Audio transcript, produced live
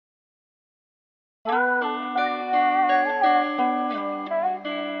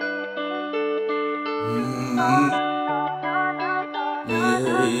Yeah.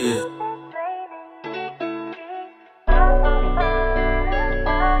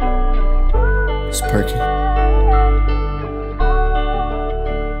 It's Perky.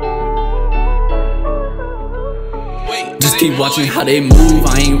 Just keep watching how they move,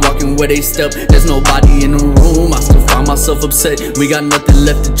 I ain't walking where they step. There's nobody in the room, I still find myself upset. We got nothing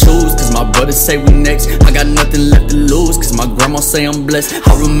left to choose, cause my brothers say we next. I got nothing left to lose, cause my grandma say I'm blessed.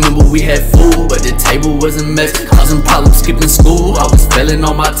 I remember we had food, but the table was a mess. Causing problems, skipping school, I was failing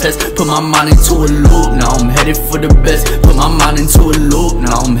on my tests. Put my mind into a loop, now I'm headed for the best. Put my mind into a loop,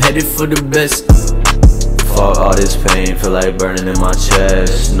 now I'm headed for the best. Fuck all this pain, feel like burning in my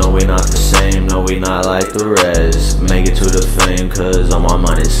chest. No, we not the same, no, we not like the rest. Make it to the fame, cause all my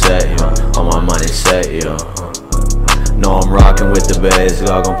money set, yo. All my money set, yo. No, I'm rocking with the best,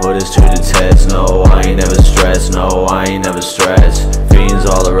 God gon' put us to the test. No, I ain't never stressed, no, I ain't never stressed. Fiends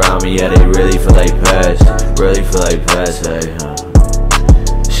all around me, yeah, they really feel like past. Really feel like past, hey,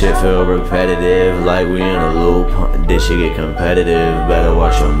 Shit feel repetitive, like we in a loop. This shit get competitive, better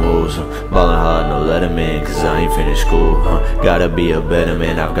watch your moves. Ballin' hard, no let 'em in, cause I ain't finished school. Gotta be a better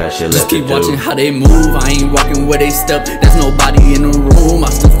man, I've got shit left to do. Just keep watching how they move, I ain't walking where they step. There's nobody in the room,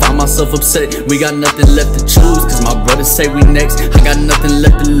 I still find myself upset. We got nothing left to choose, cause my brothers say we next. I got nothing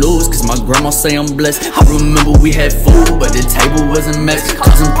left to lose, cause my grandma say I'm blessed. I remember we had food, but the table was a mess.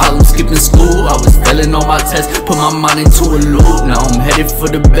 Causing problems, skipping school, I was failing on my tests. Put my mind into a loop, now I'm headed for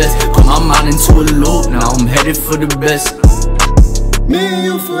the best. Put my mind into a loop, now I'm headed for the best. Me and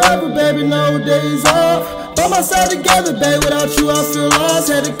you forever, baby, no days off. By my side together, babe, without you I feel lost.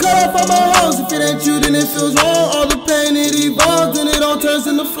 Had to cut off all my hoes, if it ain't you then it feels wrong. All the pain it evolves, then it all turns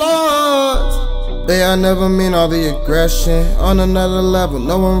into flaws. Babe, I never mean all the aggression. On another level,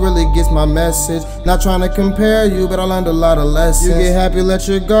 no one really gets my message. Not trying to compare you, but I learned a lot of lessons. You get happy, let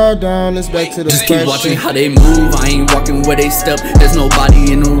your guard down, it's back to the Just keep watching how they move, I ain't walking where they step. There's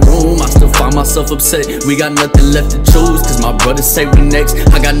nobody in the room, I still find myself upset. We got nothing left to choose, cause my brothers say we next.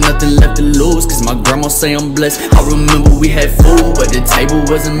 I got nothing left to lose, cause my grandma say I'm blessed. I remember we had food, but the table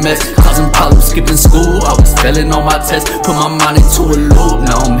was a mess. Causing problems, skipping school, I was failing on my tests. Put my mind into a loop,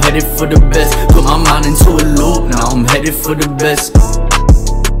 now I'm headed for the best. Put my mind into a loop, now I'm headed for the best.